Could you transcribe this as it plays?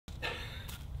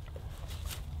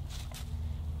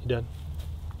You done?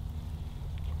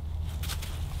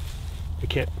 I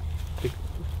can't. The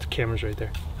camera's right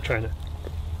there. I'm trying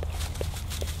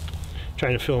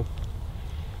to film.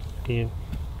 Can you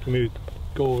maybe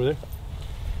go over there?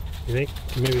 You think?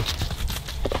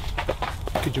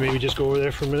 Could you maybe just go over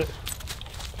there for a minute?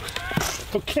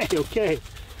 Okay, okay.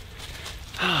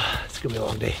 It's gonna be a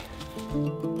long day.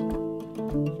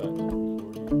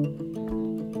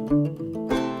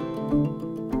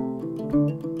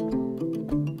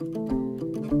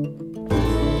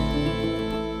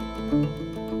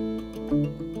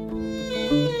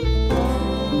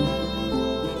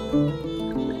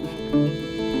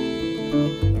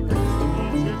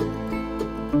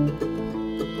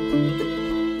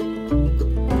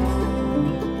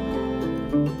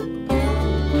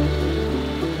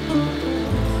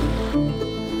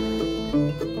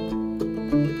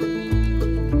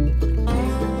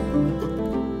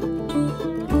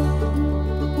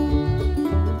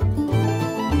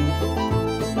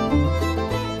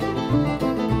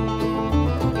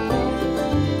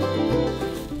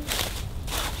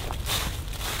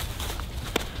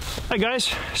 Hi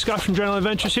guys, Scott from Adrenaline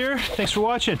Adventures here. Thanks for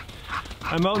watching.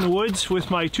 I'm out in the woods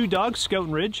with my two dogs, Scout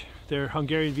and Ridge. They're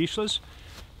Hungarian Vizslas.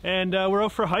 And we're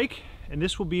out for a hike, and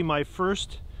this will be my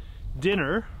first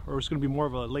dinner, or it's going to be more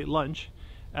of a late lunch,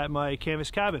 at my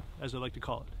canvas cabin, as I like to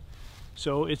call it.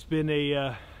 So it's been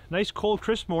a nice cold,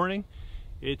 crisp morning.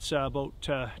 It's about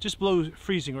just below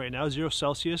freezing right now, 0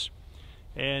 Celsius,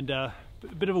 and a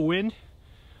bit of a wind.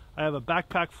 I have a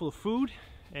backpack full of food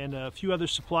and a few other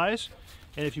supplies.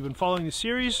 And if you've been following the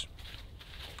series,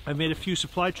 I've made a few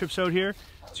supply trips out here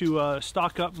to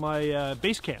stock up my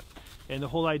base camp. And the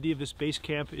whole idea of this base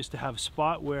camp is to have a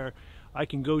spot where I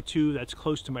can go to that's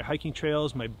close to my hiking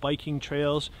trails, my biking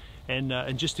trails, and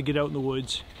just to get out in the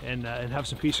woods and have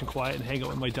some peace and quiet and hang out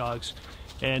with my dogs.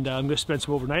 And I'm going to spend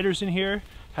some overnighters in here.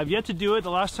 Have yet to do it. The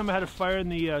last time I had a fire in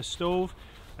the stove,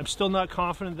 I'm still not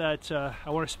confident that I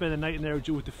want to spend the night in there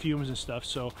with the fumes and stuff,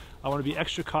 so I want to be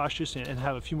extra cautious and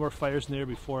have a few more fires in there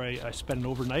before I spend an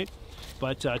overnight.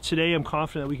 But today I'm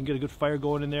confident that we can get a good fire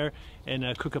going in there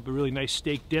and cook up a really nice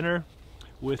steak dinner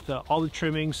with all the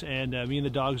trimmings, and me and the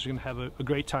dogs are going to have a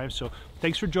great time. So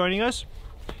thanks for joining us.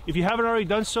 If you haven't already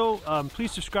done so,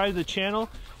 please subscribe to the channel,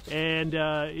 and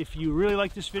if you really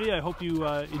like this video, I hope you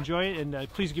enjoy it, and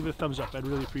please give it a thumbs up. I'd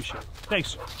really appreciate it.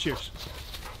 Thanks. Cheers.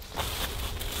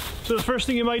 So the first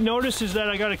thing you might notice is that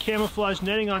I got a camouflage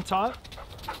netting on top.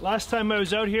 Last time I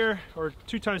was out here, or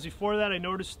 2 times before that, I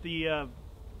noticed the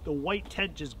white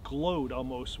tent just glowed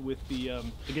almost with the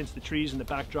against the trees and the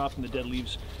backdrop and the dead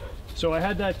leaves. So I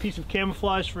had that piece of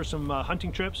camouflage for some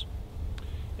hunting trips,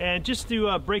 and just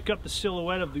to break up the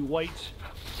silhouette of the white.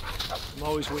 I'm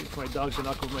always waiting for my dogs to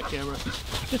knock over my camera.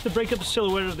 Just to break up the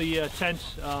silhouette of the tent,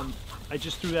 I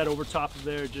just threw that over top of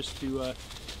there just to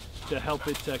help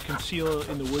it conceal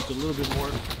in the woods a little bit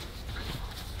more.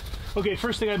 Okay,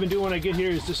 first thing I've been doing when I get here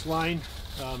is this line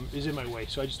is in my way,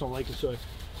 so I just don't like it. So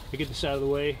I get this out of the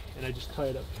way and I just tie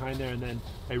it up behind there, and then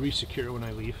I re-secure it when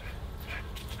I leave.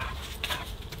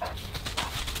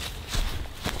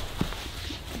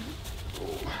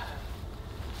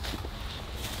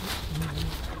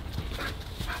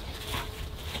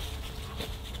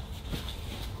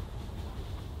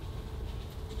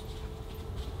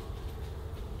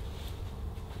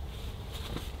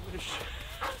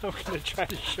 I'm going to try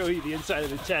to show you the inside of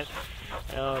the tent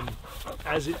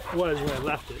as it was when I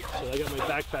left it. So I got my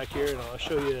backpack here, and I'll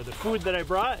show you the food that I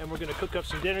brought, and we're going to cook up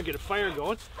some dinner, get a fire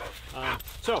going.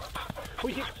 So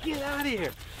we can get out of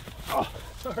here. Oh,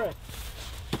 all right.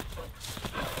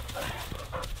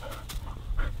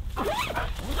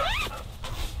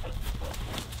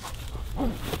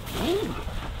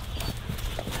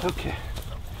 Okay.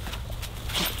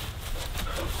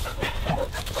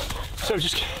 So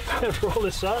just gonna roll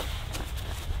this up.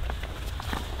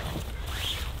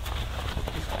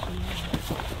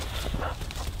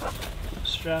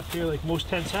 Strap here like most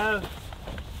tents have.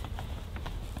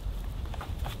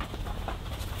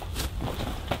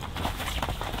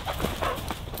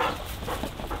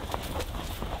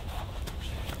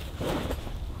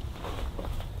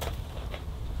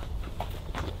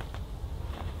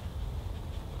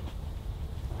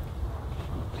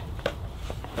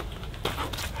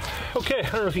 Okay,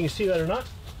 I don't know if you can see that or not,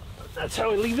 but that's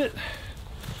how I leave it.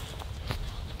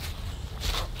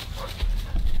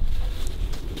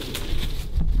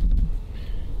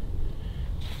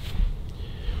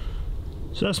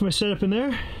 So that's my setup in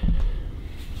there.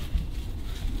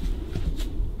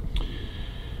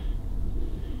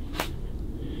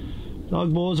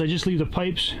 Dog bowls, I just leave the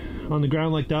pipes on the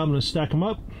ground like that. I'm going to stack them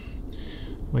up.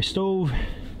 My stove,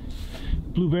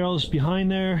 blue barrels behind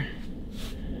there,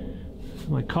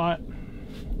 my cot,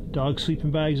 dog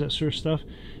sleeping bags, that sort of stuff.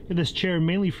 And this chair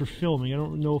mainly for filming. I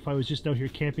don't know if I was just out here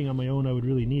camping on my own I would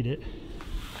really need it.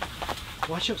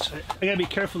 Watch out, I gotta be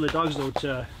careful the dogs don't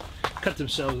cut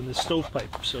themselves in this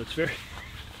stovepipe, so it's very...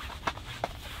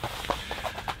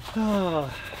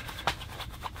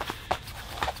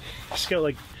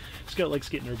 Scout likes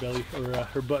getting her belly or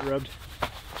her butt rubbed.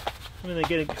 I mean,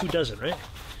 who doesn't, right?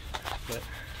 But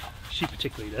she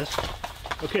particularly does.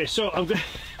 Okay, so I'm gonna...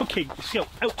 Okay, Scout,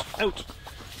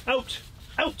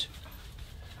 out!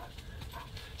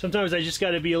 Sometimes I just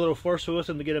got to be a little forceful with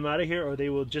them to get them out of here, or they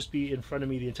will just be in front of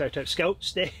me the entire time. Scout,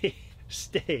 stay,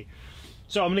 stay.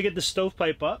 So I'm going to get the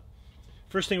stovepipe up.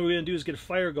 First thing we're going to do is get a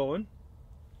fire going.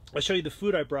 I'll show you the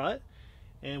food I brought,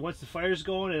 and once the fire's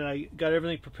going and I got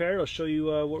everything prepared, I'll show you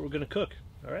what we're going to cook.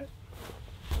 All right?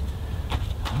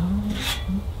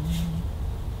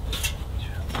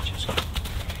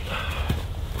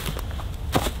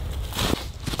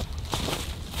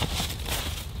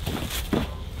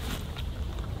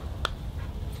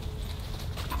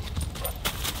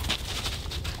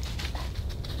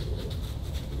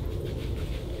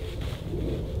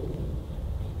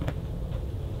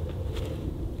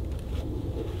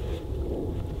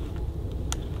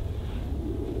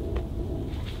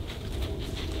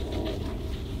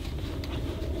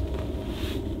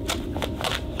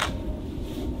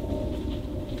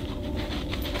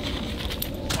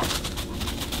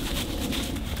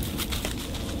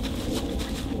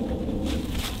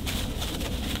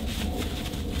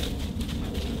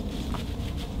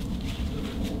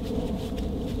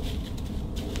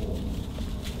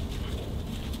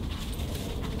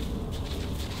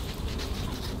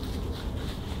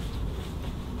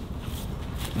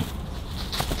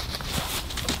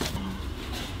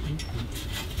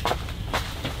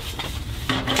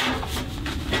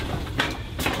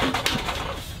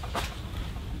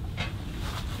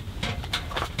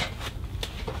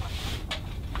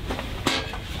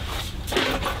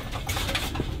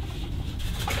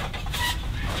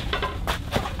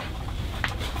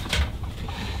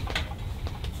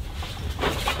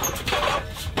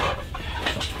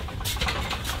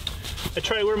 I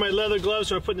try to wear my leather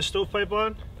gloves when I'm putting the stovepipe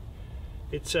on.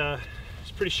 It's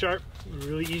pretty sharp,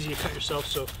 really easy to cut yourself,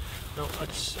 so no, I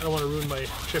don't want to ruin my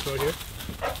trip out here.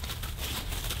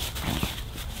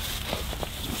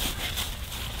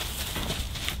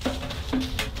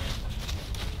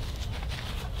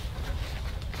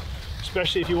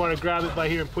 Especially if you want to grab it by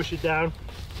here and push it down.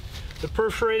 The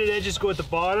perforated edges go at the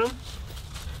bottom.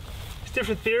 There's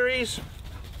different theories.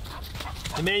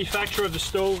 The manufacturer of the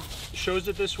stove shows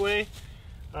it this way.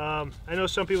 I know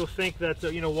some people think that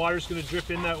water's going to drip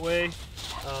in that way.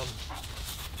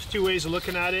 There's two ways of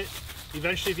looking at it.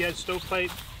 Eventually, if you had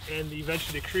stovepipe and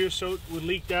eventually the creosote would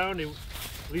leak down, at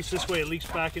least this way it leaks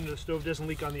back into the stove, doesn't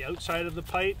leak on the outside of the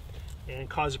pipe and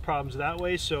cause problems that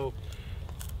way. So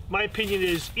my opinion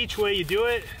is each way you do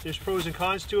it, there's pros and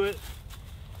cons to it.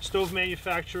 Stove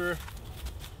manufacturer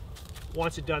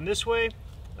wants it done this way,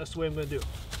 that's the way I'm going to do it.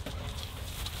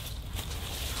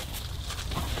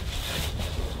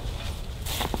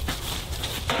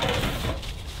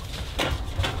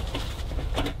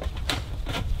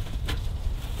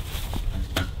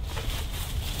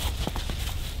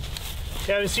 If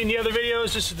you haven't seen the other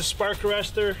videos, this is the spark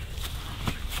arrestor.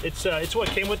 It's what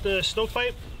came with the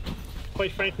stovepipe.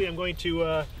 Quite frankly, I'm going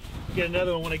to get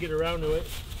another one when I get around to it.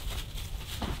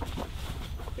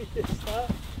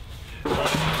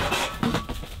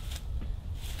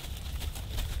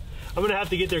 I'm gonna have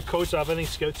to get their coats off. I think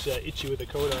Scout's itchy with the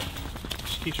coat on.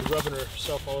 She keeps rubbing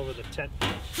herself all over the tent.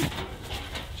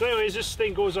 So anyways, this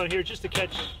thing goes on here just to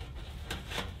catch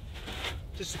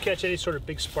any sort of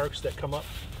big sparks that come up.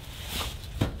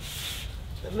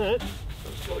 And then,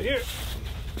 let's go here.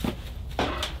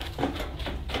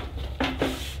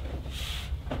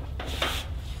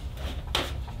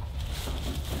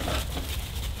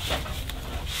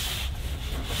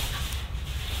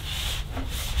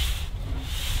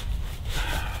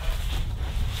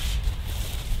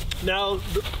 Now,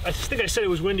 I think I said it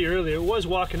was windy earlier. It was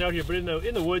walking out here, but in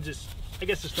the woods, I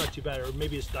guess it's not too bad, or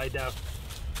maybe it's died down.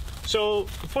 So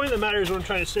the point of the matter is, what I'm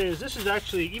trying to say is, this is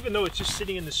actually, even though it's just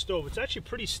sitting in the stove, it's actually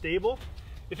pretty stable.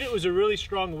 If it was a really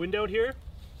strong wind out here,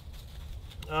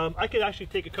 I could actually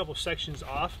take a couple sections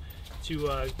off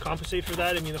to compensate for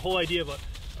that. I mean, the whole idea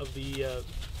of the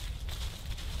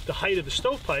height of the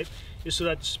stovepipe is so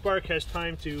that the spark has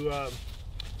time to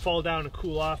fall down and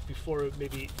cool off before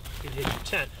maybe it hit your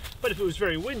tent. But if it was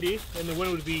very windy, then the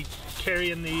wind would be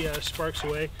carrying the sparks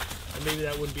away, and maybe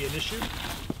that wouldn't be an issue.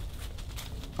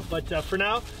 But for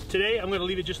now, today, I'm gonna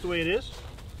leave it just the way it is.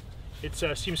 It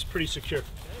seems pretty secure.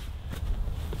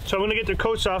 So I'm gonna get their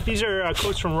coats off. These are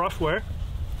coats from Roughwear.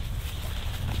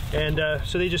 And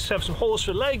so they just have some holes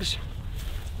for legs,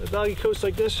 the doggy coats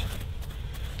like this.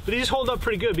 But these hold up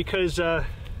pretty good because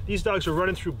these dogs are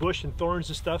running through bush and thorns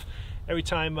and stuff every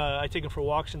time I take them for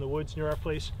walks in the woods near our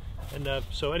place. And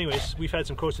so anyways, we've had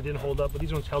some coats that didn't hold up, but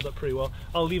these ones held up pretty well.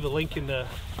 I'll leave a link in the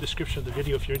description of the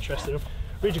video if you're interested in them.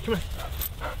 Reggie, come here.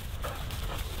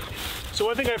 So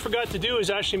one thing I forgot to do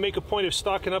is actually make a point of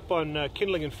stocking up on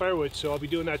kindling and firewood, so I'll be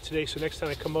doing that today, so next time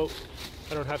I come out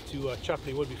I don't have to chop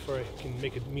any wood before I can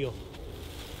make a meal.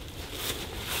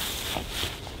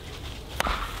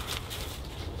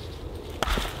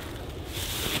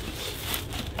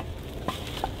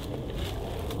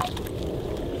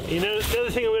 You know, the other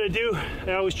thing I'm going to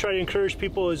do, I always try to encourage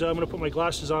people, is I'm going to put my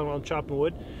glasses on while I'm chopping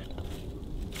wood.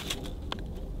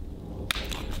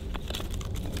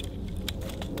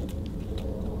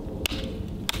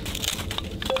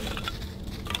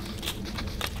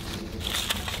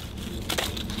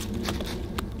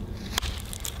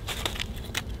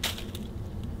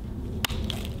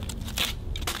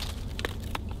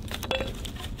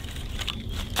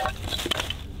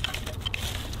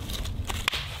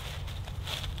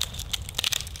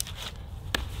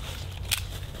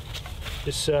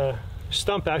 This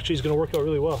stump actually is going to work out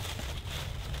really well.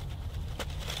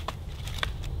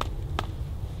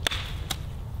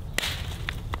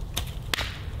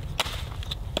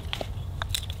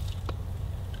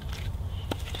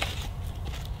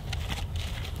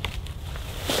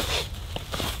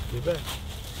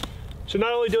 So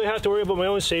not only do I have to worry about my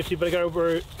own safety, but I got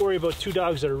to worry about two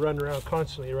dogs that are running around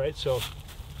constantly, right? So,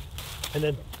 and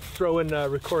then throw in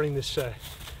recording this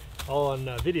all on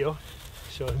video.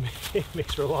 So it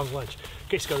makes for a long lunch.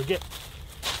 Okay, let's go get.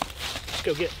 Let's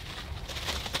go get.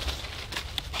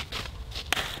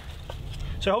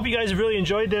 So I hope you guys have really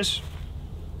enjoyed this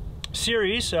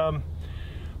series.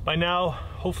 By now,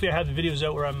 hopefully I have the videos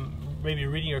out where I'm maybe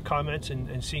reading your comments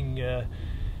and seeing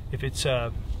if it's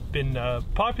been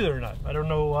popular or not. I don't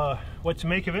know what to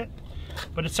make of it,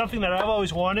 but it's something that I've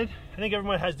always wanted. I think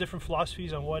everyone has different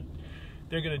philosophies on what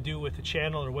they're going to do with the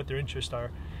channel or what their interests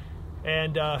are.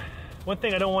 And one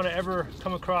thing I don't want to ever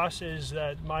come across is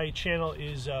that my channel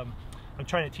is I'm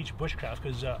trying to teach bushcraft,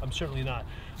 because I'm certainly not.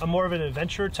 I'm more of an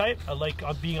adventurer type. I like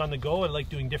being on the go. I like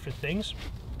doing different things,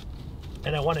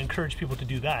 and I want to encourage people to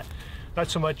do that. Not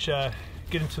so much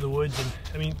get into the woods. And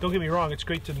I mean, don't get me wrong, it's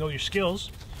great to know your skills,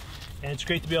 and it's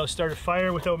great to be able to start a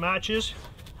fire without matches.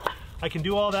 I can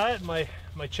do all that. My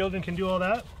children can do all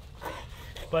that,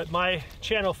 but my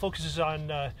channel focuses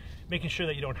on making sure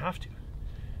that you don't have to.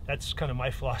 That's kind of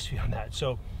my philosophy on that.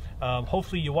 So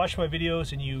hopefully you watch my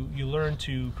videos and you learn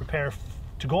to prepare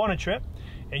to go on a trip,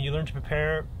 and you learn to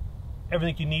prepare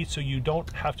everything you need so you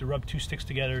don't have to rub two sticks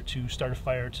together to start a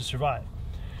fire to survive.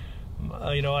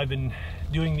 You know, I've been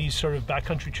doing these sort of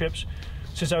backcountry trips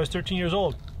since I was 13 years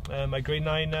old. My grade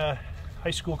 9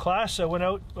 high school class, I went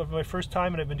out for my first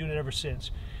time, and I've been doing it ever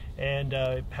since. And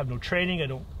I have no training. I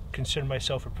don't consider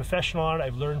myself a professional on it.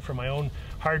 I've learned from my own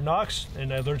hard knocks,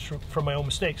 and I've learned from my own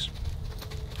mistakes,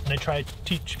 and I try to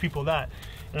teach people that.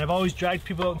 And I've always dragged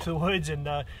people out into the woods, and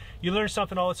you learn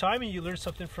something all the time, and you learn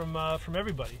something from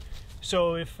everybody.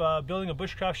 So if building a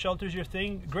bushcraft shelter is your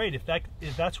thing, great. If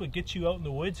that's what gets you out in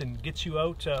the woods and gets you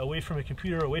out away from a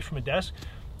computer, away from a desk,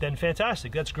 then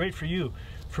fantastic. That's great for you.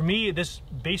 For me, this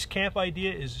base camp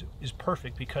idea is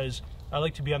perfect, because I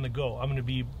like to be on the go. I'm going to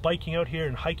be biking out here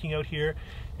and hiking out here,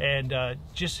 and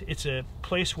it's a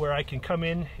place where I can come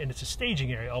in, and it's a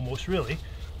staging area almost, really.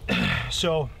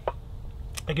 So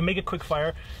I can make a quick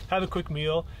fire, have a quick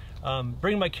meal,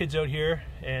 bring my kids out here,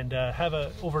 and have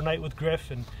a overnight with Griff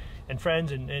and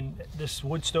friends, and this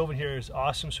wood stove in here is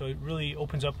awesome. So it really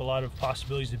opens up a lot of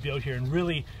possibilities to be out here in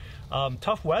really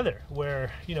tough weather,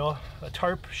 where, you know, a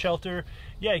tarp shelter,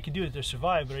 yeah, you can do it to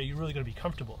survive, but are you really going to be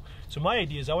comfortable? So my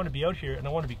idea is I want to be out here and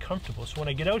I want to be comfortable. So when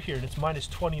I get out here and it's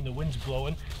 -20 and the wind's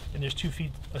blowing and there's 2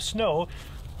 feet of snow,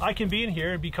 I can be in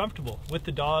here and be comfortable with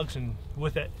the dogs and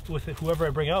with whoever I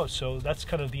bring out. So that's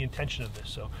kind of the intention of this.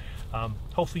 So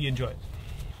hopefully you enjoy it.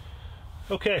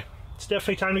 Okay, it's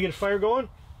definitely time to get a fire going.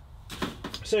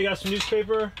 So I got some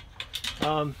newspaper.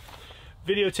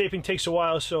 Videotaping takes a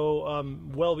while, so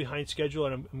I'm well behind schedule,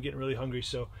 and I'm getting really hungry.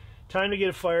 So time to get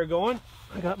a fire going.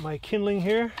 I got my kindling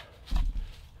here.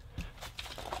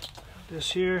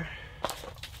 This here.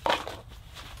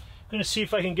 I'm gonna see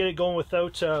if I can get it going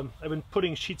without, I've been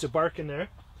putting sheets of bark in there,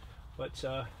 but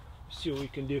see what we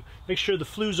can do. Make sure the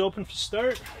flue's open for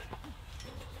start.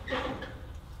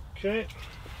 Okay.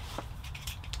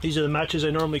 These are the matches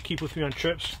I normally keep with me on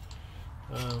trips.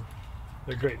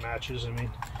 They're great matches. I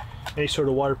mean, any sort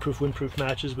of waterproof, windproof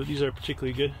matches, but these are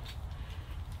particularly good.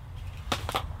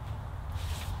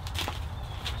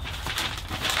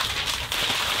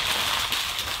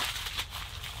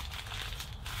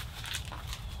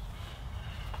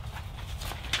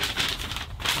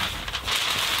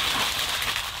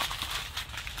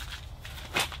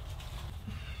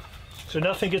 So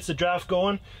nothing gets the draft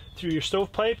going through your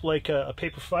stovepipe like a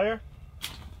paper fire.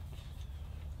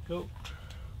 Go.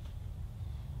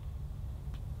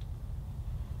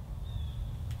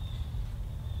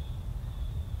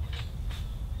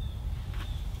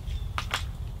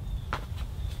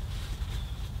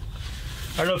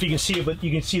 I don't know if you can see it, but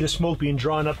you can see the smoke being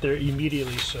drawn up there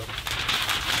immediately. So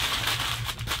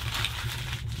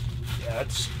yeah,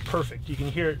 it's perfect. You can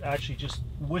hear it actually just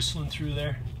whistling through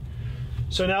there.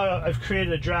 So now I've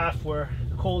created a draft where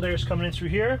the cold air is coming in through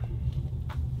here.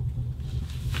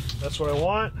 That's what I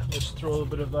want. Let's throw a little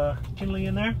bit of kindling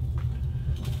in there.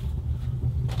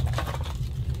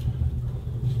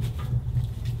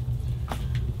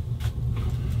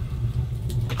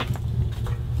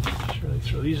 Just really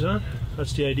throw these on.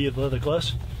 That's the idea of the leather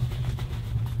gloves.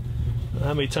 I don't know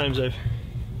how many times I've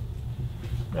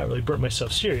not really burnt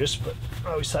myself serious, but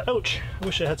I always thought, ouch, I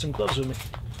wish I had some gloves with me.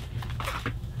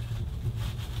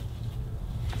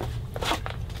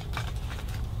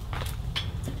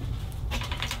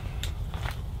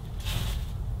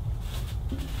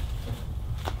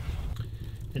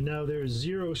 And now there's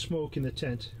zero smoke in the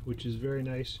tent, which is very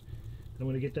nice. I'm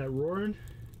going to get that roaring,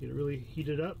 get it really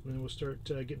heated up, and then we'll start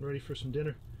getting ready for some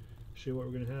dinner. Show you what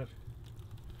we're going to have.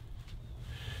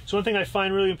 So one thing I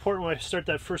find really important when I start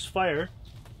that first fire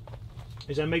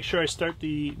is I make sure I start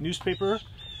the newspaper.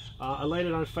 I light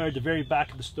it on fire at the very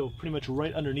back of the stove, pretty much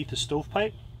right underneath the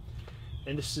stovepipe.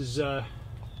 And this is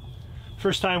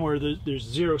first time where there's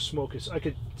zero smoke. I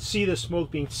could see the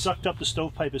smoke being sucked up the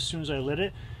stovepipe as soon as I lit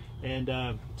it.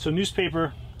 And so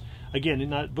newspaper, again,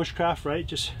 not bushcraft, right?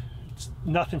 Just it's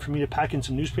nothing for me to pack in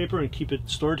some newspaper and keep it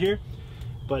stored here,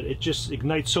 but it just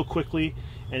ignites so quickly,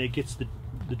 and it gets the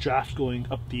draft going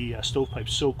up the stovepipe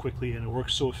so quickly, and it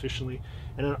works so efficiently.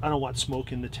 And I don't want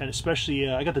smoke in the tent, especially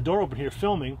I got the door open here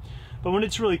filming, but when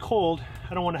it's really cold,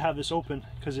 I don't want to have this open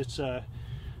because it's I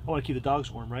want to keep the dogs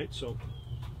warm, right? So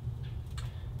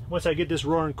once I get this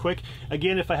roaring quick,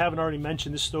 again, if I haven't already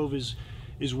mentioned, this stove is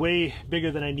way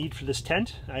bigger than I need for this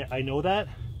tent. I know that.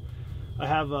 I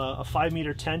have a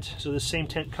 5-meter tent, so this same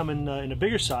tent come in a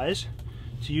bigger size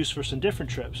to use for some different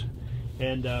trips.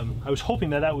 And I was hoping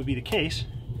that that would be the case,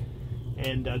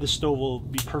 and this stove will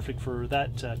be perfect for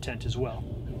that tent as well.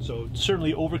 So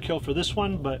certainly overkill for this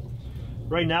one, but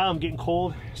right now I'm getting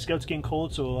cold. Scout's getting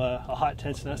cold, so a hot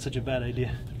tent's not such a bad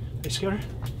idea. Hey, Scouter.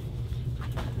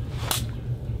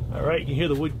 All right, you can hear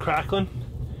the wood crackling.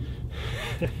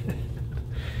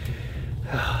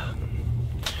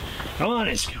 Come on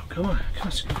in, Scout. Come on,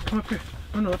 Scout. Come up here.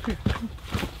 Oh no, up here. Come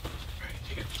on. All right,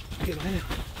 here you go. Okay, lie down.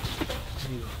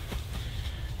 There you go.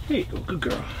 There you go. Good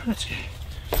girl. That's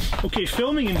it. Okay,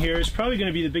 filming in here is probably going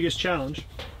to be the biggest challenge.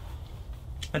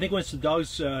 I think once the dogs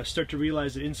start to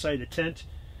realize that inside the tent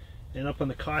and up on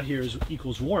the cot here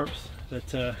equals warmth,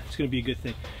 that it's going to be a good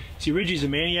thing. See, Ridgie's a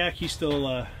maniac. He's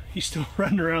still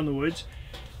running around the woods.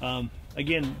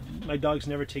 Again, my dogs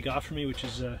never take off from me, which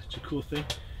is it's a cool thing.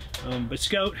 But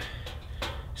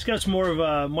Scout's more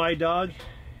of my dog.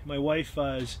 My wife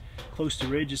is close to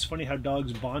Ridge. It's funny how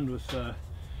dogs bond with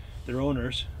their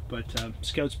owners, but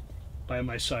Scout's by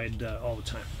my side all the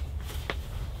time.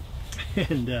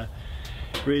 And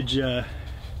Ridge,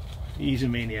 he's a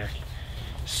maniac.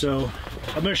 So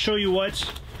I'm going to show you what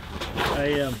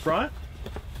I brought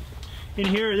in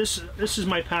here. This is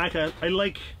my pack. I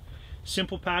like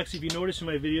simple packs. If you notice in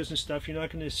my videos and stuff, you're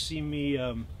not going to see me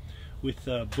with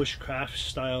bushcraft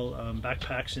style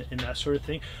backpacks and that sort of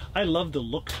thing. I love the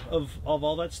look of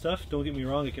all that stuff. Don't get me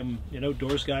wrong, like I'm an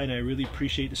outdoors guy, and I really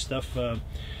appreciate the stuff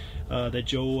that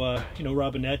Joe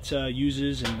Robinette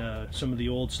uses, and some of the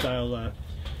old style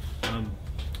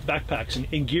backpacks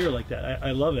and gear like that.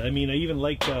 I love it. I mean, I even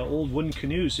like old wooden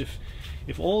canoes.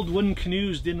 If old wooden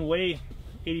canoes didn't weigh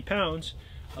 80 pounds,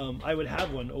 I would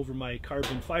have one over my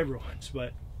carbon fiber ones.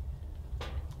 But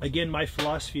again, my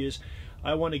philosophy is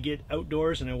I want to get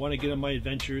outdoors and I want to get on my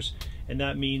adventures, and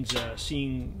that means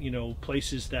seeing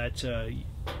places that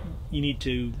you need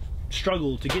to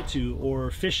struggle to get to,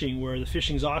 or fishing where the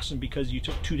fishing's awesome because you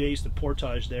took 2 days to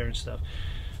portage there and stuff.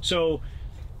 So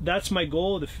that's my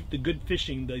goal, the good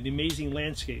fishing, the amazing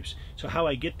landscapes. So how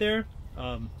I get there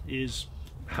is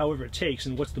however it takes,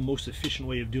 and what's the most efficient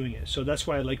way of doing it. So that's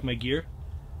why I like my gear.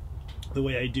 the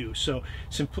way I do. So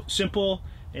simple,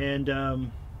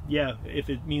 and yeah, if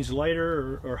it means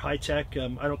lighter or high tech,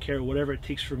 I don't care, whatever it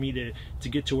takes for me to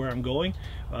get to where I'm going.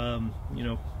 You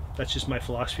know, that's just my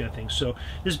philosophy on things. So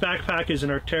this backpack is an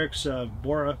Arc'teryx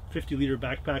Bora 50-liter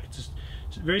backpack. It's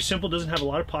very simple, doesn't have a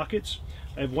lot of pockets.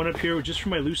 I have one up here just for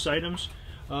my loose items.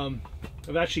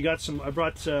 I've actually got some, I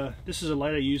brought, this is a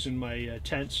light I use in my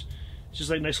tents. It's just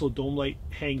like a nice little dome light,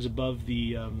 hangs above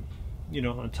the, you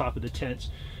know, on top of the tents.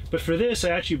 But for this, I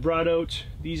actually brought out,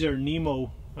 these are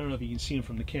Nemo, I don't know if you can see them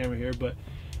from the camera here, but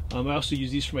I also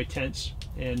use these for my tents.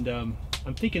 And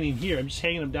I'm thinking in here, I'm just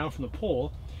hanging them down from the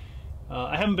pole.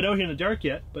 I haven't been out here in the dark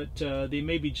yet, but they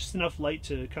may be just enough light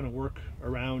to kind of work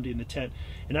around in the tent.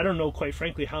 And I don't know, quite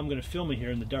frankly, how I'm going to film it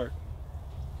here in the dark,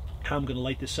 how I'm going to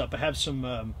light this up. I have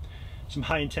some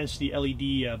high intensity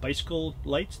LED bicycle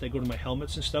lights that go to my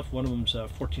helmets and stuff. One of them's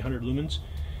 1400 lumens.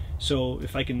 So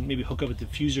if I can maybe hook up a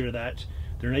diffuser to that,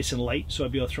 they're nice and light, so I'll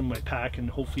be able to throw them in my pack, and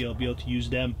hopefully I'll be able to use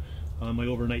them on my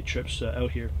overnight trips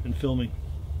out here and filming.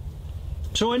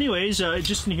 So anyways,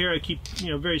 just in here I keep, you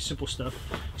know, very simple stuff.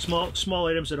 Small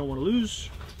items I don't want to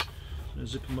lose. I'll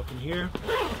zip them up in here.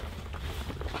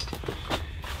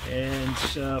 And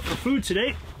for food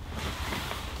today,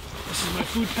 this is my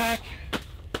food pack.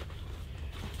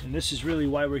 And this is really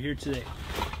why we're here today,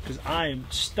 because I am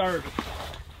starving.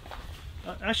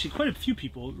 Actually, quite a few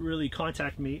people really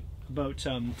contact me about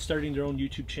starting their own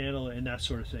YouTube channel and that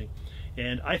sort of thing.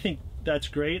 And I think that's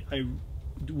great. I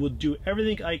will do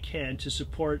everything I can to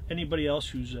support anybody else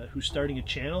who's starting a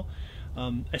channel.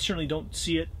 I certainly don't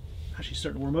see it, actually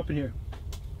starting to warm up in here.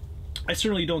 I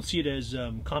certainly don't see it as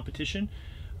competition.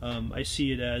 I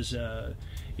see it as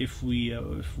if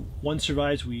one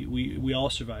survives, we all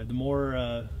survive. The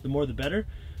more the better.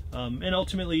 And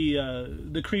ultimately,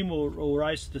 the cream will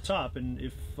rise to the top. And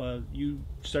if you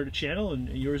start a channel and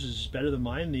yours is better than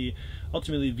mine,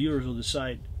 ultimately viewers will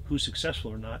decide who's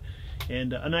successful or not.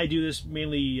 And I do this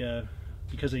mainly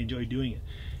because I enjoy doing it.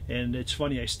 And it's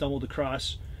funny, I stumbled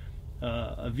across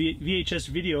a VHS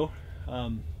video.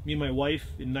 Me and my wife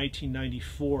in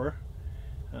 1994.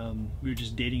 We were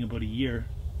just dating about a year,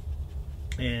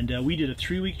 and we did a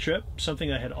 3-week trip, something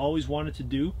I had always wanted to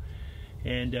do.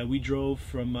 And we drove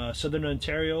from southern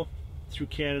Ontario through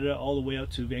Canada all the way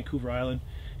out to Vancouver Island,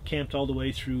 camped all the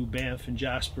way through Banff and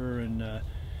Jasper and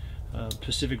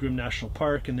Pacific Rim National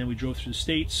Park, and then we drove through the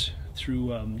States,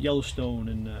 through Yellowstone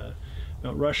and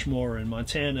Mount Rushmore and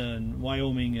Montana and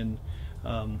Wyoming, and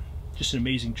just an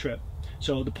amazing trip.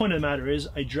 So the point of the matter is,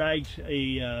 I dragged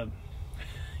a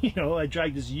I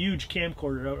dragged this huge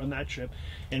camcorder out on that trip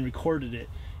and recorded it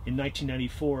in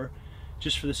 1994,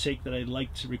 just for the sake that I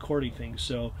liked recording things.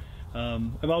 So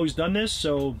I've always done this,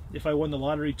 so if I won the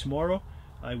lottery tomorrow,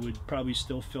 I would probably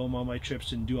still film all my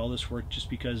trips and do all this work,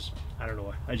 just because, I don't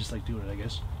know, I just like doing it, I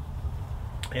guess.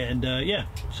 And yeah,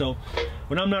 so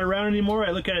when I'm not around anymore,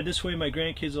 I look at it this way: my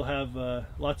grandkids will have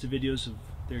lots of videos of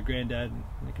their granddad, and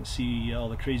they can see all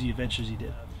the crazy adventures he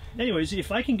did. Anyways,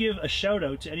 if I can give a shout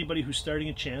out to anybody who's starting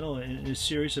a channel and is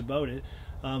serious about it,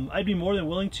 I'd be more than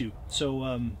willing to.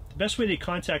 So the best way to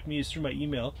contact me is through my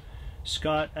email,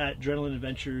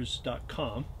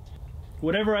 scott@adrenalinadventures.com.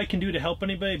 Whatever I can do to help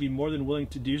anybody, I'd be more than willing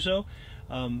to do so.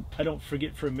 I don't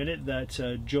forget for a minute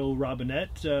that Joe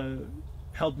Robinette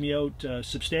helped me out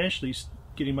substantially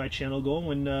getting my channel going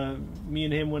when me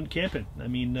and him went camping. I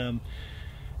mean,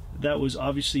 that was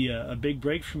obviously a big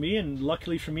break for me, and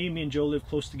luckily for me and Joe live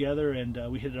close together, and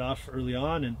we hit it off early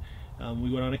on, and we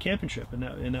went on a camping trip,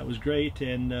 and that was great,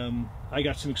 and I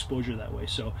got some exposure that way.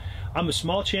 So I'm a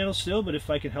small channel still, but if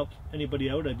I can help anybody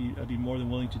out, I'd be more than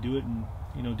willing to do it in,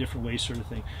 you know, different ways, sort of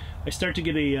thing. I start to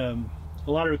get a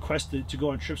lot of requests to go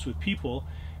on trips with people,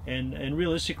 and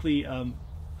realistically,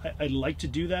 I'd like to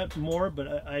do that more,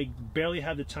 but I barely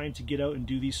have the time to get out and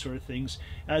do these sort of things.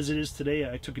 As it is today,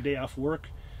 I took a day off work.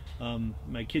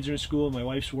 My kids are in school, my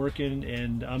wife's working,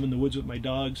 and I'm in the woods with my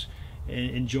dogs and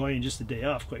enjoying just the day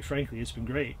off. Quite frankly, it's been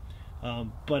great.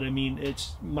 But I mean,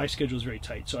 my schedule is very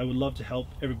tight, so I would love to help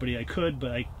everybody I could,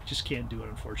 but I just can't do it,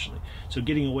 unfortunately. So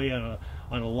getting away on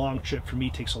a long trip for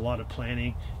me takes a lot of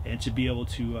planning, and to be able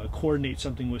to coordinate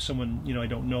something with someone, you know, I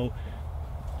don't know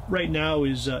right now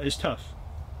is tough.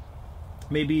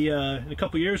 Maybe in a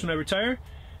couple years when I retire,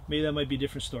 maybe that might be a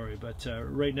different story, but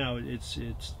right now it's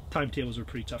timetables are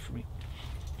pretty tough for me.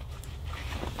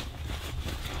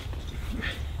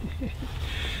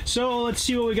 So let's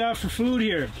see what we got for food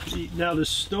here. Now the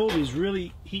stove is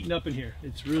really heating up in here.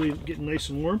 It's really getting nice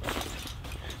and warm.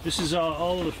 This is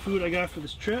all of the food I got for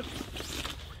this trip,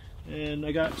 and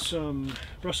I got some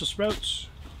Brussels sprouts.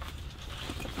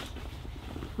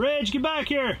 Reg, get back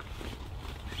here!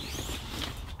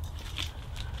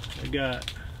 I've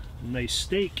got a nice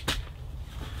steak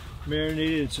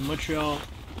marinated in some Montreal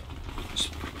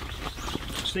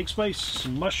steak spice,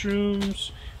 some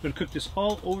mushrooms. I'm going to cook this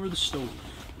all over the stove.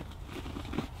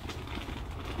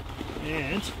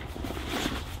 And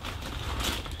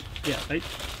yeah, I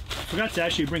forgot to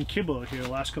actually bring kibble out here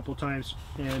the last couple of times,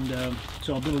 and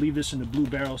so I'm going to leave this in the blue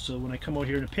barrel so when I come out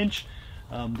here in a pinch,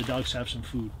 the dogs have some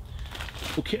food.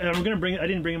 Okay, and I'm going to bring, I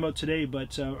didn't bring them out today,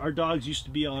 but our dogs used to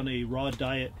be on a raw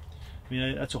diet. I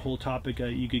mean, that's a whole topic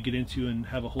you could get into and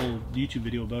have a whole YouTube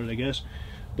video about it, I guess.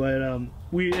 But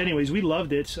anyways, we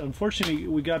loved it. Unfortunately,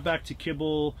 we got back to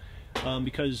kibble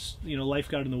because, you know, life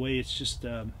got in the way. It's just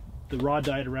the raw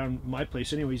diet around my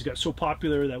place anyways got so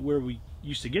popular that where we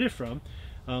used to get it from,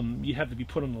 you'd have to be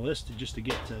put on the list just to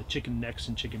get chicken necks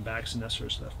and chicken backs and that sort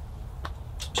of stuff.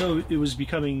 So it was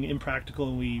becoming impractical,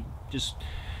 and we just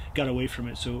got away from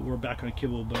it. So we're back on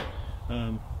kibble. But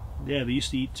yeah, they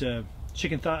used to eat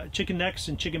chicken necks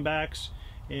and chicken backs,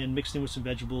 and mixed in with some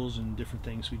vegetables and different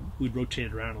things. We'd rotate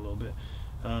it around a little bit.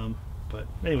 But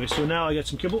anyway, so now I got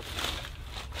some kibble.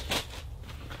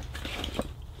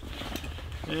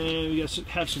 And we got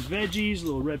have some veggies, a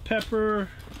little red pepper.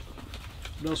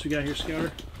 What else we got here,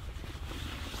 Scouter?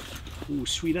 Ooh,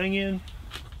 sweet onion.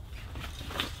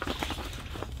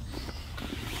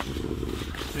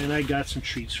 And I got some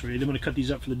treats for you. I'm going to cut these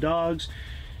up for the dogs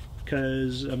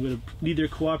because I'm going to need their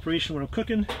cooperation when I'm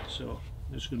cooking. So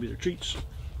this is going to be their treats.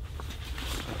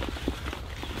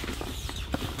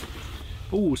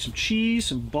 Oh, some cheese,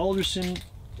 some Balderson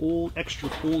old, extra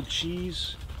old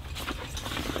cheese.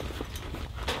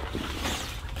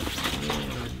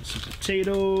 And some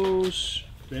potatoes.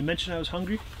 Did I mention I was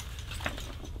hungry?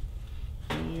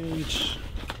 And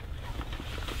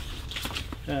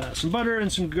some butter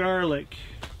and some garlic.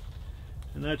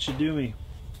 And that should do me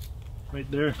right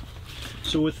there.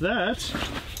 So with that,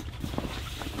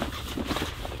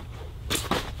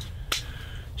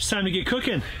 it's time to get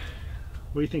cooking.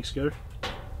 What do you think, Scooter?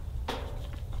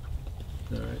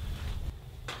 All right.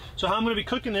 So how I'm going to be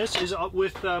cooking this is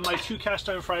with my 2 cast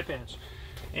iron fry pans.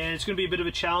 And it's going to be a bit of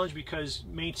a challenge because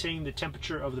maintaining the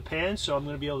temperature of the pan, so I'm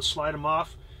going to be able to slide them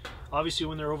off. Obviously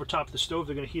when they're over top of the stove,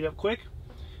 they're going to heat up quick.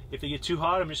 If they get too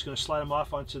hot, I'm just going to slide them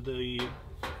off onto the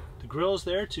grills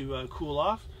there to cool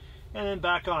off, and then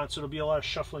back on, so it'll be a lot of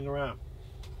shuffling around.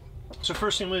 So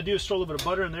first thing I'm going to do is throw a little bit of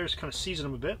butter in there, just kind of season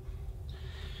them a bit.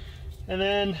 And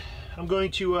then I'm going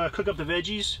to cook up the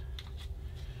veggies.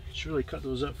 Just really cut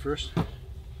those up first.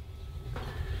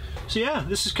 So yeah,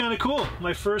 this is kind of cool.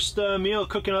 My first meal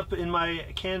cooking up in my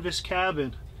canvas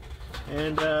cabin.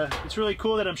 And it's really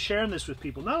cool that I'm sharing this with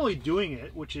people. Not only doing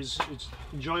it, which is it's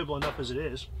enjoyable enough as it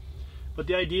is, but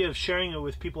the idea of sharing it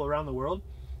with people around the world,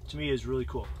 to me, is really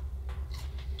cool.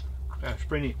 Yeah, it's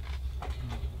pretty neat.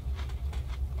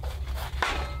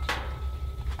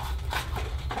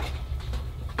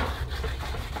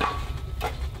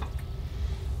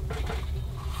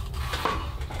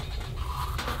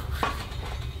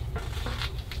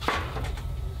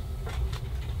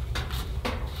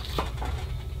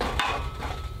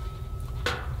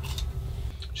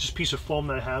 Just a piece of foam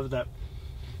that I have that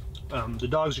the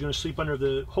dogs are going to sleep under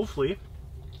the, hopefully,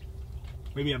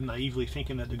 maybe I'm naively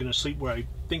thinking that they're going to sleep where I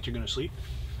think they're going to sleep.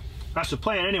 That's the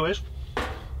plan anyways.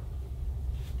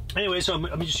 Anyway, so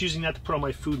I'm just using that to put all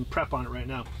my food and prep on it right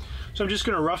now. So I'm just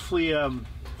going to roughly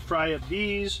fry up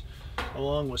these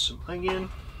along with some onion.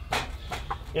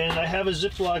 And I have a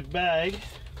Ziploc bag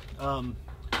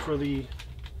for the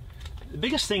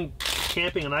biggest thing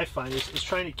camping, and I find is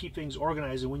trying to keep things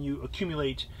organized. And when you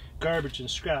accumulate garbage and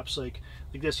scraps like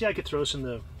this, yeah, I could throw this in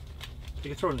the, I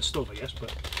could throw it in the stove, I guess, but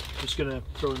I'm just gonna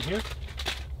throw it in here.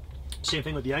 Same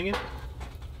thing with the onion.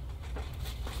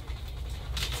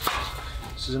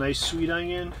 This is a nice sweet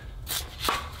onion.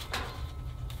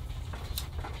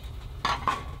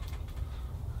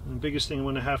 And the biggest thing I'm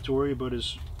gonna have to worry about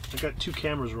is I got 2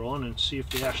 cameras rolling, and see if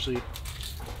they actually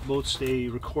both stay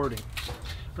recording.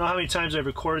 I don't know how many times I've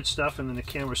recorded stuff and then the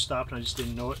camera stopped and I just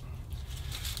didn't know it.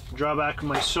 The drawback of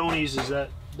my Sonys is that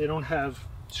they don't have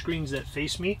screens that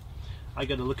face me. I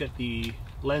got to look at the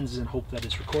lens and hope that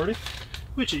it's recording,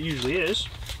 which it usually is,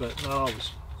 but not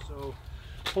always. So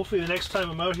hopefully the next time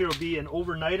I'm out here will be an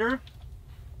overnighter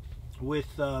with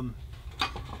some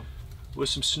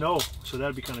snow, so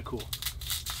that'd be kind of cool.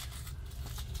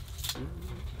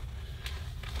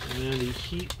 And then the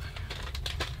heat,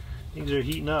 things are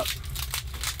heating up.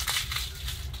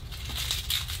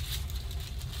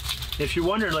 If you're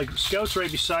wondering, like, Scout's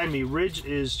right beside me. Ridge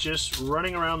is just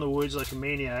running around the woods like a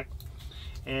maniac,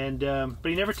 and but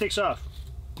he never takes off,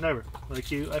 never.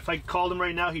 Like, if I called him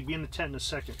right now, he'd be in the tent in a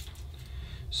second.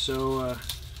 So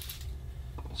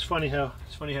It's funny how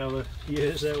he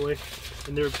is that way,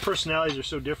 and their personalities are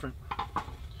so different.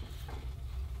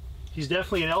 He's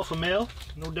definitely an alpha male,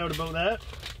 no doubt about that.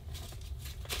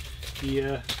 He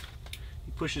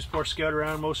pushes poor Scout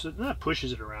around most of it. Not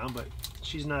pushes it around, but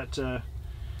she's not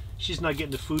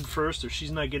getting the food first, or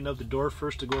she's not getting out the door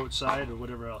first to go outside, or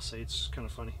whatever I'll say. It's kind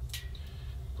of funny.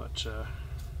 But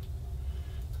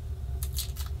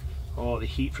oh, the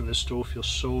heat from this stove feels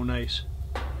so nice.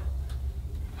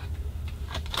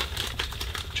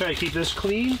 Try to keep this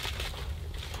clean,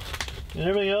 and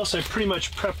everything else I pretty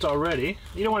much prepped already.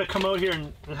 You don't want to come out here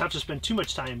and have to spend too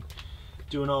much time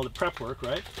doing all the prep work,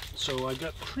 right? So I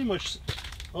got pretty much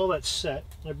all that set.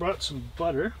 I brought some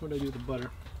butter. What do I do with the butter?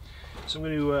 So I'm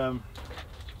going to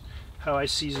how I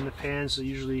season the pans. So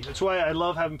usually, that's why I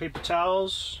love having paper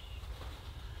towels.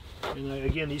 And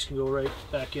again, these can go right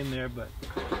back in there. But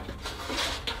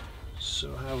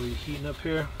so how are we heating up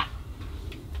here?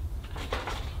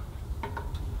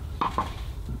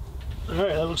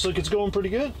 Alright, that looks like it's going pretty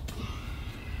good.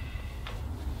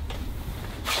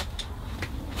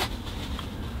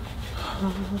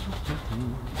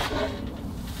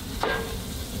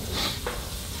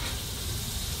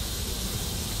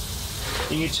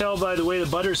 You can tell by the way the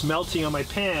butter's melting on my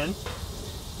pan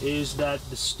is that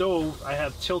the stove I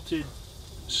have tilted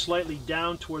slightly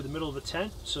down toward the middle of the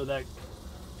tent, so that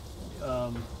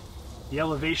the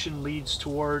elevation leads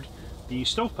toward the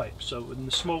stovepipe. So when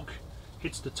the smoke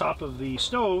hits the top of the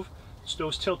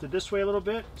stove's tilted this way a little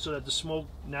bit, so that the smoke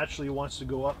naturally wants to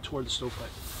go up toward the stovepipe.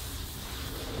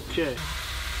 Okay.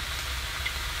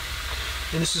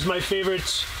 And this is my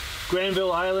favorite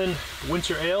Granville Island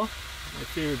Winter Ale, my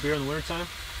favorite beer in the wintertime.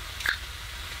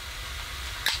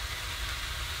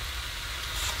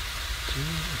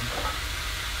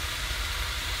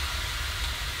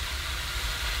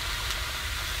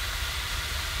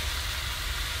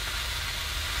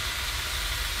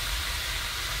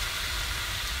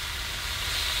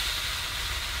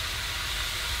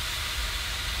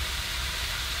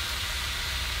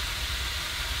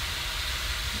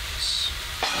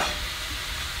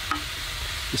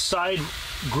 The side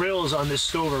grills on this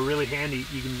stove are really handy.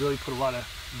 You can really put a lot of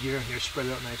gear in here, spread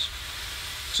it out nice.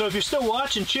 So if you're still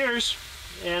watching, cheers,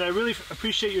 and I really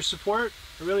appreciate your support.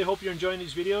 I really hope you're enjoying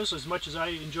these videos as much as I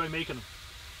enjoy making them.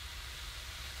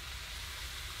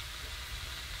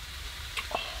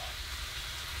 Oh,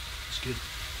 it's good.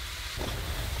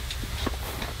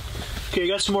 Okay, I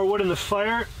got some more wood in the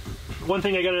fire. One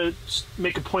thing I gotta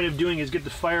make a point of doing is get the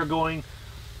fire going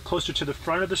closer to the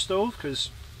front of the stove, because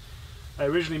I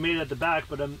originally made it at the back,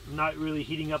 but I'm not really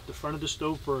heating up the front of the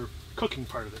stove for cooking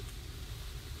part of it.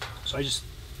 So I just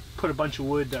put a bunch of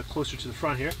wood closer to the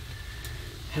front here,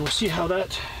 and we'll see how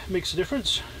that makes a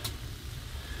difference.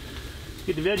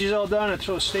 Get the veggies all done and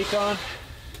throw a steak on.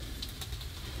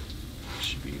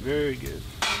 Should be very good.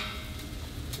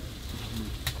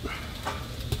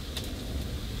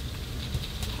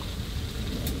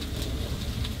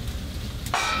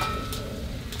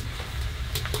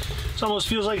 This almost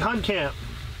feels like hunt camp.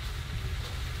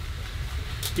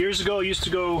 Years ago I used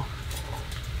to go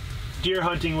deer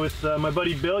hunting with my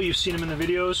buddy Bill. You've seen him in the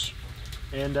videos,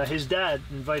 and his dad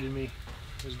invited me.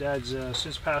 His dad's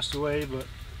since passed away, but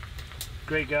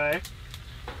great guy,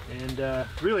 and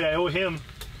really I owe him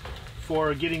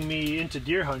for getting me into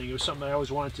deer hunting. It was something I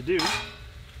always wanted to do,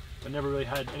 but never really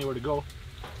had anywhere to go.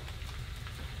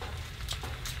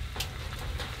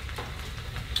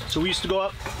 So we used to go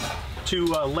up to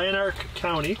Lanark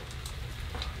County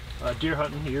deer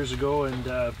hunting years ago,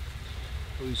 and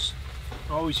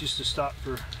always used to stop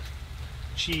for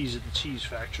cheese at the cheese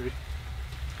factory.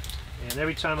 And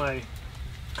every time I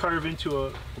carve into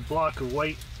a block of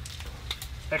white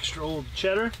extra old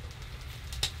cheddar,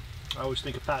 I always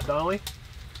think of Pat Donnelly.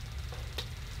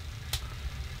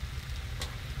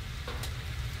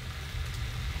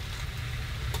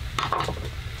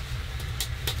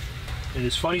 And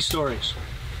his funny stories.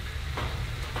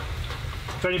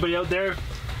 If anybody out there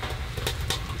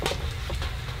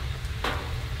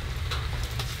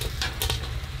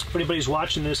if anybody's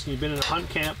watching this and you've been in a hunt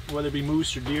camp, whether it be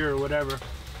moose or deer or whatever,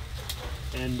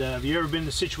 and have you ever been in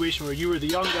a situation where you were the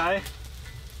young guy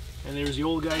and there was the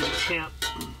old guys at camp,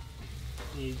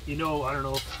 you know, I don't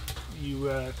know if you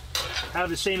have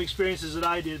the same experiences that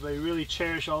I did, but you really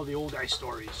cherish all the old guy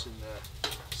stories, and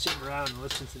sitting around and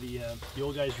listening to the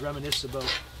old guys reminisce about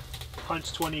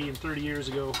hunts 20 and 30 years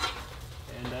ago.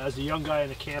 And as a young guy in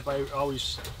the camp, I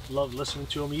always loved listening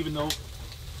to them, even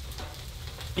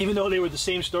though they were the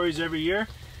same stories every year.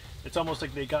 It's almost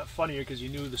like they got funnier because you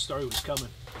knew the story was coming.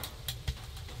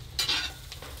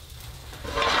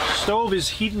 Stove is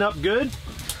heating up good.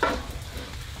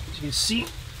 As you can see,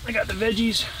 I got the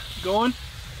veggies going.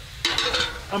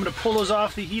 I'm gonna pull those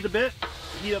off the heat a bit,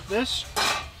 heat up this.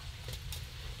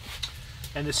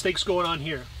 And the steak's going on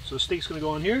here. So the steak's gonna go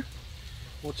on here.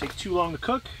 Won't take too long to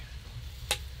cook.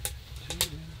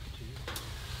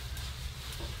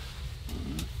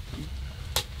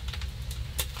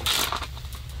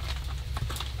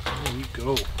 There we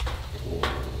go.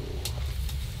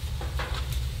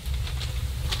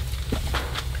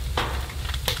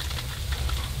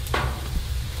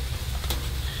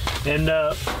 And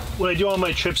when I do all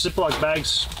my trips, Ziploc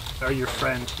bags are your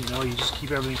friend. You know, you just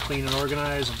keep everything clean and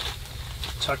organized and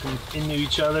tuck them into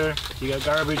each other. You got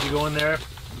garbage, you go in there.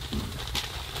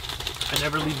 I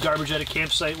never leave garbage at a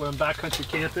campsite when I'm backcountry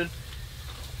camping.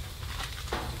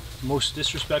 Most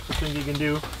disrespectful thing you can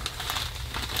do.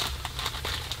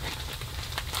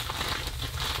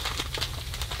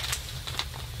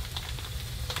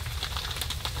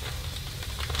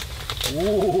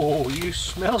 Whoa, you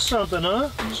smell something, huh?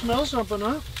 You smell something,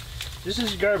 huh? This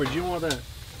is garbage, you don't want that.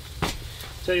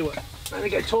 Tell you what, I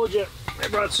think I told you I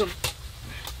brought some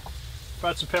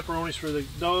pepperonis for the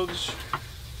dogs.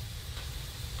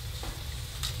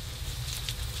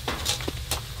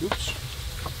 Oops.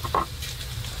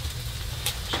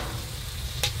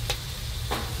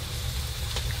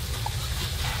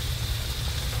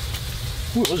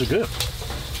 Ooh, those are good.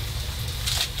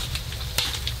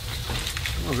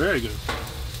 Oh, very good.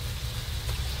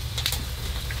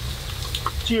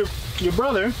 So your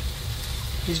brother,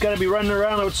 he's got to be running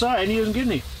around outside and he doesn't get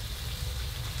any.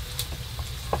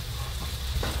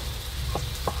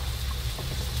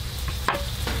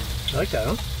 I like that,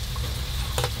 huh?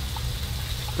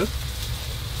 Good.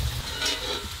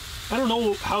 I don't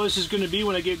know how this is going to be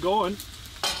when I get going.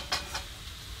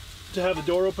 To have the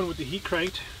door open with the heat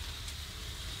cranked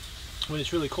when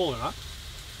it's really cold or not.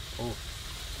 Oh.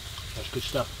 That's good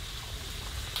stuff.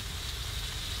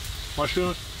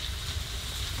 Mushrooms.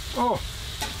 Oh.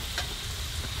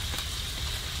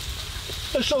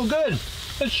 That's so good.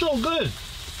 It's so good.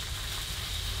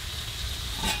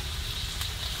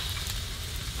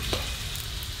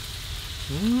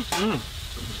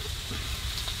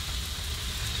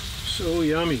 So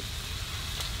yummy.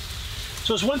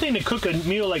 So it's one thing to cook a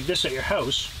meal like this at your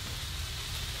house.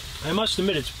 I must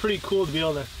admit, it's pretty cool to be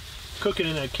able to cook it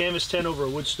in a canvas tent over a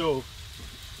wood stove,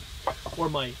 or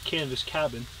my canvas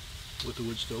cabin with a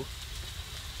wood stove.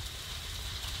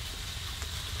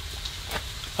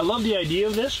 I love the idea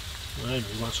of this. I know you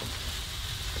want some.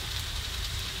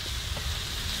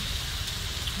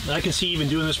 And I can see even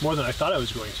doing this more than I thought I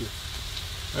was going to.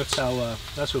 That's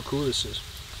how cool this is.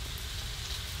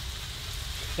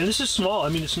 And this is small. I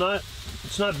mean, it's not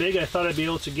big. I thought I'd be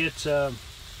able to get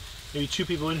maybe 2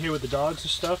 people in here with the dogs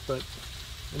and stuff, but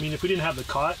I mean, if we didn't have the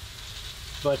cot.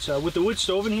 But with the wood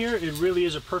stove in here, it really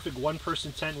is a perfect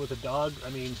one-person tent with a dog. I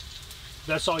mean, if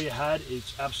that's all you had,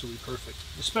 it's absolutely perfect.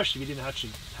 Especially if you didn't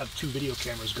actually have 2 video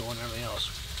cameras going and everything else.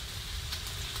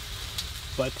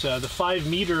 But the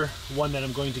 5-meter one that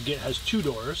I'm going to get has 2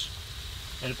 doors,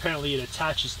 and apparently it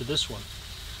attaches to this one.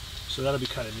 So that'll be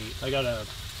kind of neat. I got a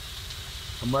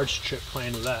March trip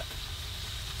planned with that.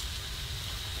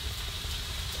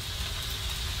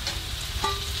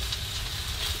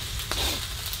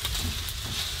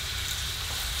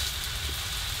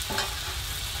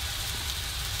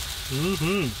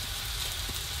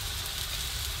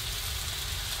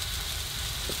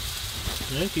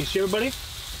 Yeah, can you see everybody?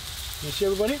 Can you see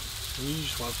everybody? You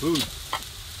just want food.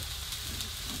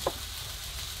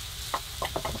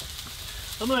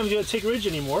 I'm not even gonna take Ridge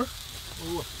anymore.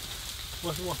 What?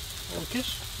 Want a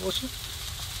kiss? What's it?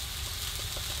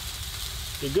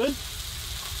 You good?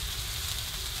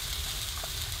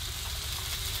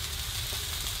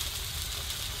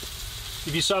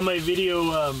 If you saw my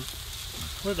video,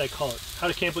 what did I call it? How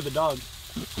to camp with a dog.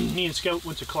 Me and Scout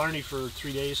went to Killarney for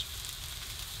 3 days,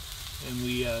 and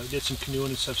we did some canoeing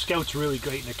and stuff. Scout's really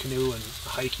great in a canoe and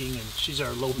hiking, and she's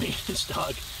our low maintenance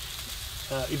dog.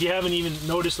 If you haven't even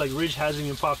noticed, like Ridge hasn't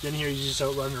even popped in here. He's just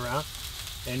out running around,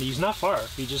 and he's not far.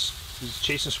 He's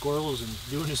chasing squirrels and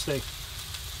doing his thing.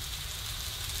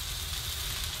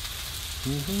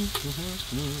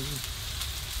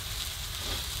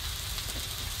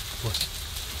 What?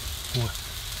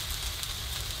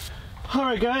 All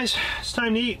right, guys, it's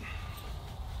time to eat.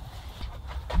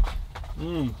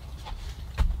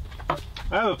 I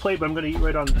have a plate, but I'm going to eat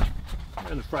right on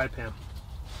the fry pan.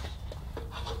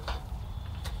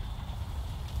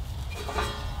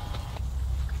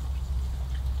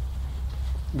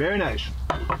 Very nice.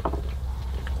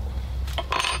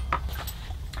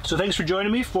 So thanks for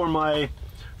joining me for my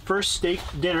first steak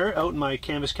dinner out in my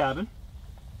canvas cabin.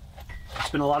 It's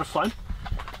been a lot of fun.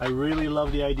 I really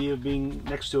love the idea of being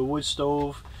next to a wood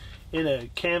stove in a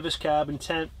canvas cabin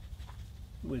tent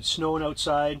with snowing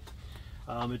outside.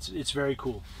 It's very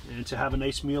cool, and to have a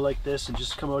nice meal like this and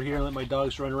just come out here and let my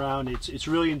dogs run around, it's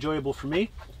really enjoyable for me.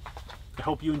 I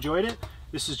hope you enjoyed it.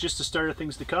 This is just the start of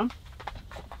things to come.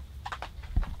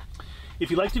 If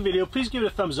you liked the video, please give it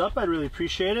a thumbs up. I'd really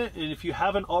appreciate it. And if you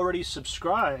haven't already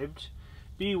subscribed,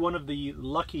 be one of the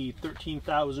lucky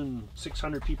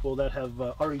 13,600 people that have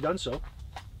already done so.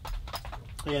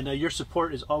 And your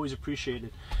support is always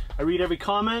appreciated. I read every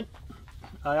comment.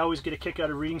 I always get a kick out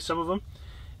of reading some of them.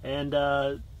 And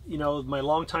you know, my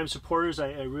longtime supporters,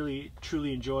 I really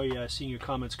truly enjoy seeing your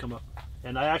comments come up.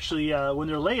 And I actually, when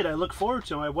they're late, I look forward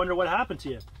to them. I wonder what happened to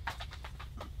you.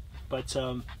 But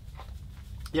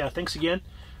yeah, thanks again.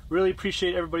 Really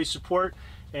appreciate everybody's support.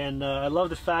 And I love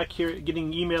the fact here,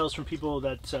 getting emails from people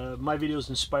that my videos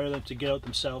inspire them to get out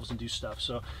themselves and do stuff.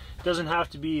 So it doesn't have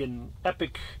to be an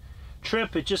epic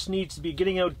trip. It just needs to be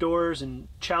getting outdoors and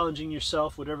challenging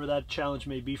yourself, whatever that challenge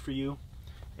may be for you.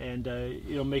 And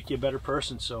it'll make you a better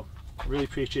person. So I really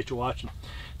appreciate you watching.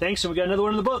 Thanks, and we got another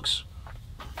one in the books.